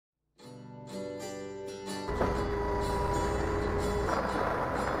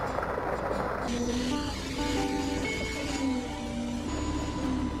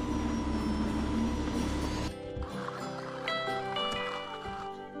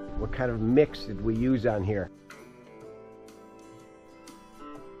What kind of mix did we use on here?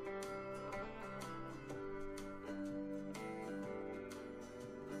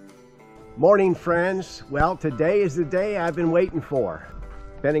 Morning, friends. Well, today is the day I've been waiting for.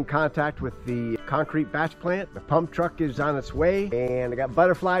 Been in contact with the concrete batch plant. The pump truck is on its way, and I got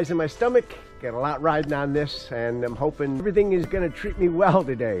butterflies in my stomach. Got a lot riding on this, and I'm hoping everything is going to treat me well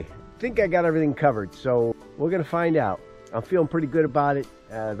today. I think I got everything covered, so we're going to find out. I'm feeling pretty good about it.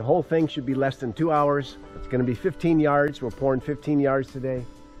 The whole thing should be less than 2 hours. It's going to be 15 yards. We're pouring 15 yards today.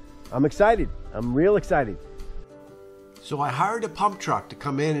 I'm excited. I'm real excited. So I hired a pump truck to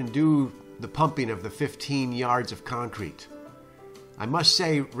come in and do the pumping of the 15 yards of concrete. I must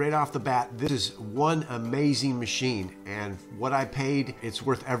say right off the bat, this is one amazing machine, and what I paid, it's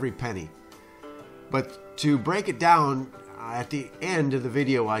worth every penny. But to break it down, at the end of the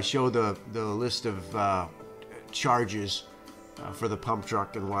video, I show the list of charges for the pump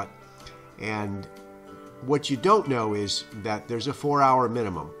truck and what. And what you don't know is that there's a 4-hour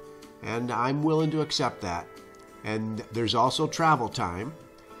minimum, and I'm willing to accept that. And there's also travel time.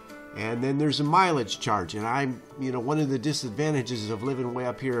 And then there's a mileage charge, and I'm, one of the disadvantages of living way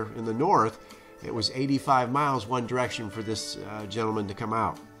up here in the north, it was 85 miles one direction for this gentleman to come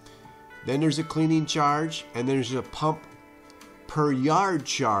out. Then there's a cleaning charge, and there's a pump per yard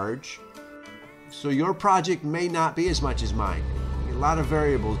charge. So your project may not be as much as mine. A lot of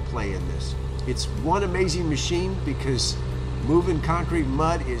variables play in this. It's one amazing machine because moving concrete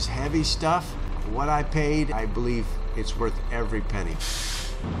mud is heavy stuff. What I paid, I believe it's worth every penny.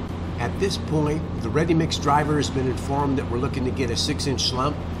 At this point, the ready mix driver has been informed that we're looking to get a 6-inch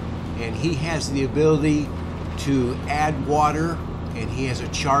slump, and he has the ability to add water, and he has a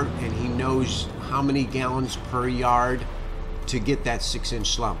chart, and he knows how many gallons per yard to get that 6-inch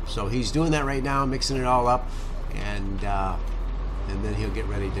slump. So he's doing that right now, mixing it all up, and then he'll get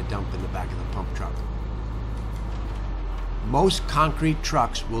ready to dump in the back of the pump truck. Most concrete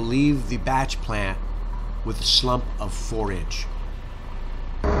trucks will leave the batch plant with a slump of 4-inch.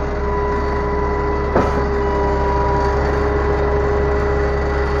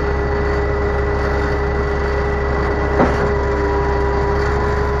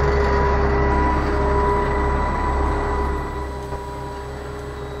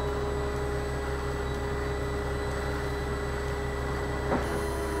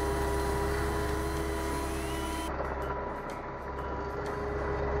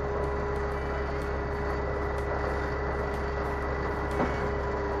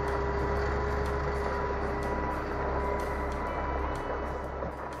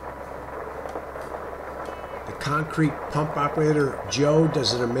 Concrete pump operator Joe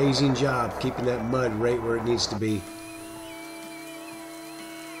does an amazing job keeping that mud right where it needs to be.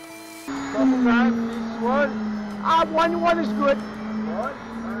 Couple times, one is good.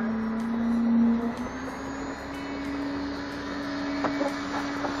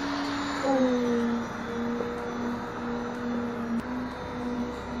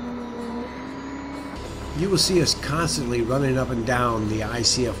 You will see us constantly running up and down the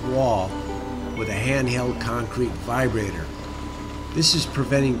ICF wall with a handheld concrete vibrator. This is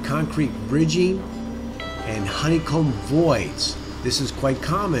preventing concrete bridging and honeycomb voids. This is quite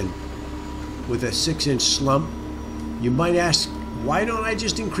common with a 6-inch slump. You might ask, why don't I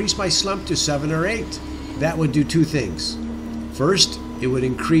just increase my slump to 7 or 8? That would do two things. First, it would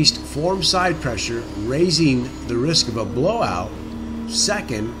increase form side pressure, raising the risk of a blowout.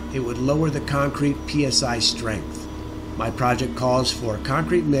 Second, it would lower the concrete PSI strength. My project calls for a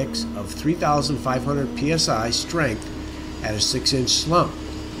concrete mix of 3,500 PSI strength at a 6-inch slump.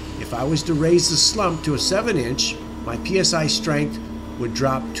 If I was to raise the slump to a 7-inch, my PSI strength would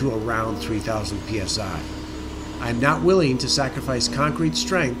drop to around 3,000 PSI. I'm not willing to sacrifice concrete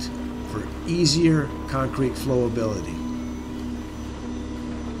strength for easier concrete flowability.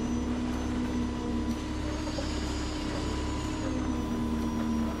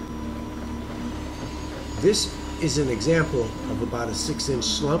 This is an example of about a 6-inch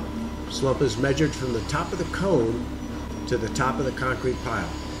slump. Slump is measured from the top of the cone to the top of the concrete pile.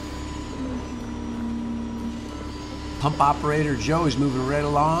 Pump operator Joe is moving right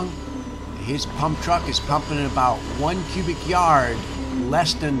along. His pump truck is pumping in about 1 cubic yard,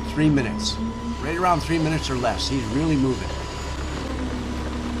 less than 3 minutes. Right around 3 minutes or less. He's really moving.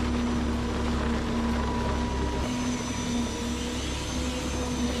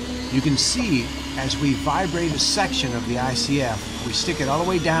 You can see as we vibrate a section of the ICF, we stick it all the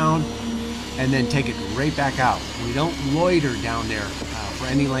way down and then take it right back out. We don't loiter down there for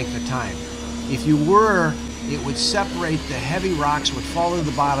any length of time. If you were, it would separate, the heavy rocks would fall to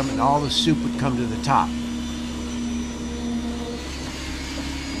the bottom and all the soup would come to the top.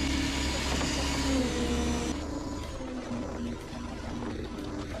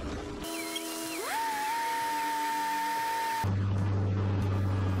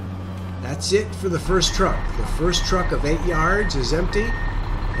 That's it for the first truck. The first truck of 8 yards is empty,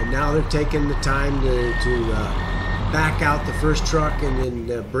 and now they're taking the time to back out the first truck and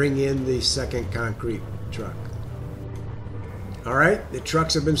then bring in the second concrete truck. All right, the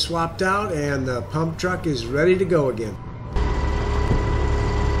trucks have been swapped out and the pump truck is ready to go again.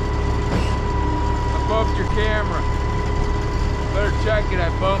 I bumped your camera. Better check it, I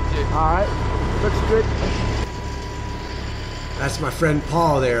bumped it. All right, looks good. That's my friend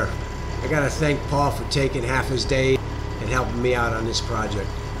Paul there. I gotta thank Paul for taking half his day and helping me out on this project.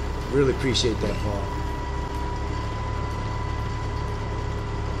 Really appreciate that, Paul.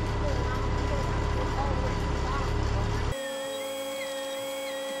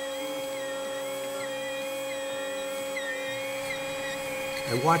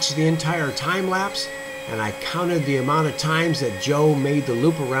 I watched the entire time lapse and I counted the amount of times that Joe made the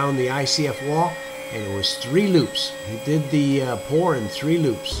loop around the ICF wall, and it was 3 loops. He did the pour in 3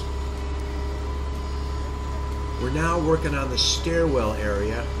 loops. We're now working on the stairwell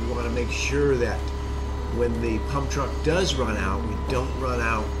area. We want to make sure that when the pump truck does run out, we don't run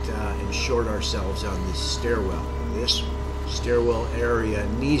out and short ourselves on this stairwell. This stairwell area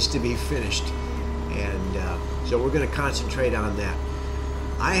needs to be finished, and so we're going to concentrate on that.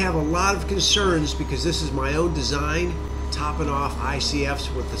 I have a lot of concerns because this is my own design, topping off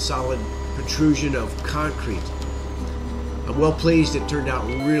ICFs with a solid protrusion of concrete. I'm well pleased. It turned out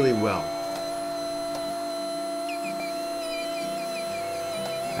really well.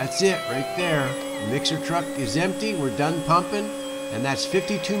 That's it right there. The mixer truck is empty. We're done pumping, and that's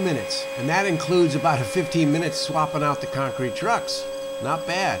 52 minutes. And that includes about a 15 minutes swapping out the concrete trucks. Not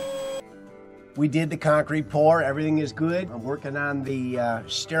bad. We did the concrete pour. Everything is good. I'm working on the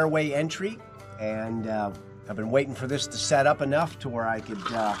stairway entry, and I've been waiting for this to set up enough to where I could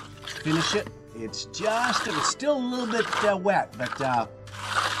finish it. It's still a little bit wet, but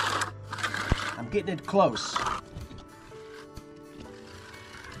I'm getting it close.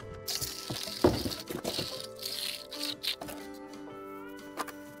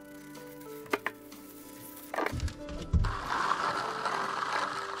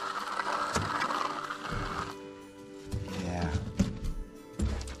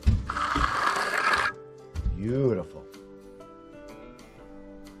 Beautiful.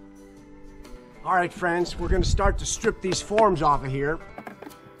 All right, friends, we're going to start to strip these forms off of here.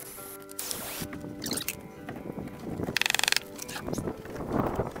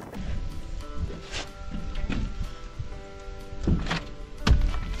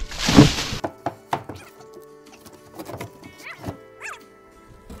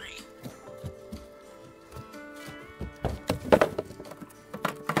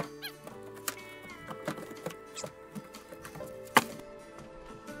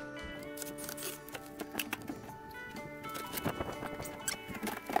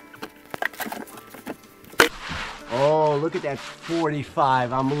 Oh, look at that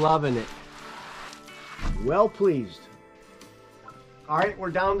 45. I'm loving it. Well pleased. All right,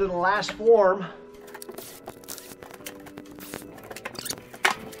 we're down to the last form.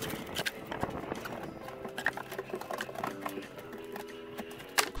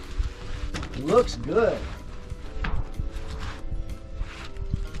 Looks good.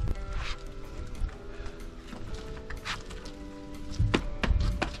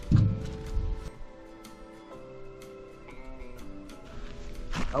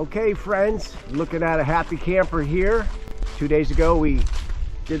 Okay, friends, looking at a happy camper here. 2 days ago we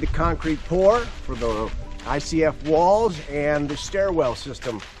did the concrete pour for the ICF walls and the stairwell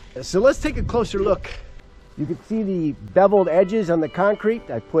system. So let's take a closer look. You can see the beveled edges on the concrete.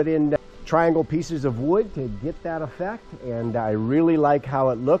 I put in triangle pieces of wood to get that effect, and I really like how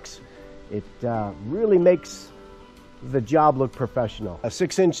it looks. It really makes the job look professional. A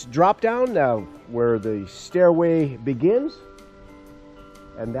 6-inch drop down where the stairway begins.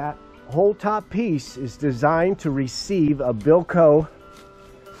 And that whole top piece is designed to receive a Bilco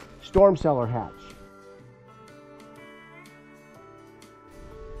Storm Cellar hatch.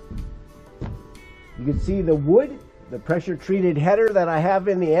 You can see the wood, the pressure treated header that I have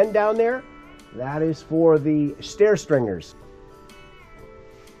in the end down there. That is for the stair stringers.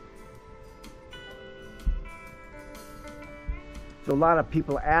 So a lot of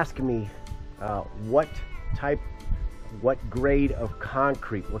people ask me what grade of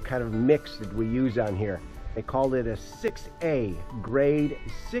concrete, what kind of mix did we use on here? They called it a 6A, grade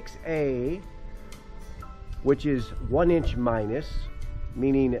 6A, which is 1 inch minus,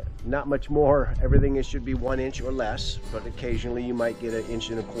 meaning not much more. Everything should be 1 inch or less, but occasionally you might get 1.25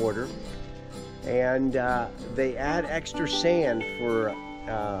 inches. And they add extra sand for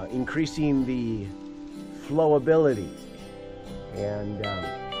increasing the flowability. And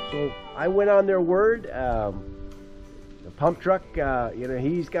so I went on their word. The pump truck, you know,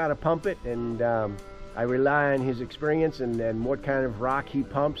 he's got to pump it, and I rely on his experience and what kind of rock he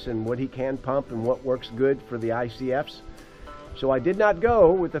pumps and what he can pump and what works good for the ICFs. So I did not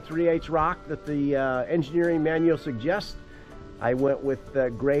go with the 3/8 rock that the engineering manual suggests. I went with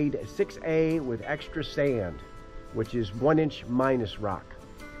grade 6A with extra sand, which is 1 inch minus rock.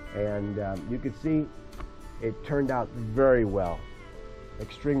 And you can see it turned out very well,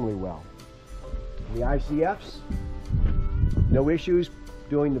 extremely well. The ICFs, no issues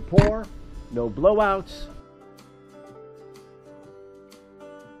doing the pour, no blowouts.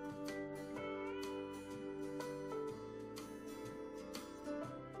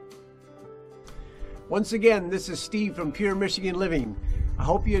 Once again, this is Steve from Pure Michigan Living. I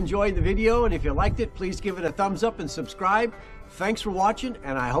hope you enjoyed the video, and if you liked it, please give it a thumbs up and subscribe. Thanks for watching,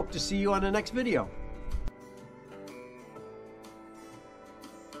 and I hope to see you on the next video.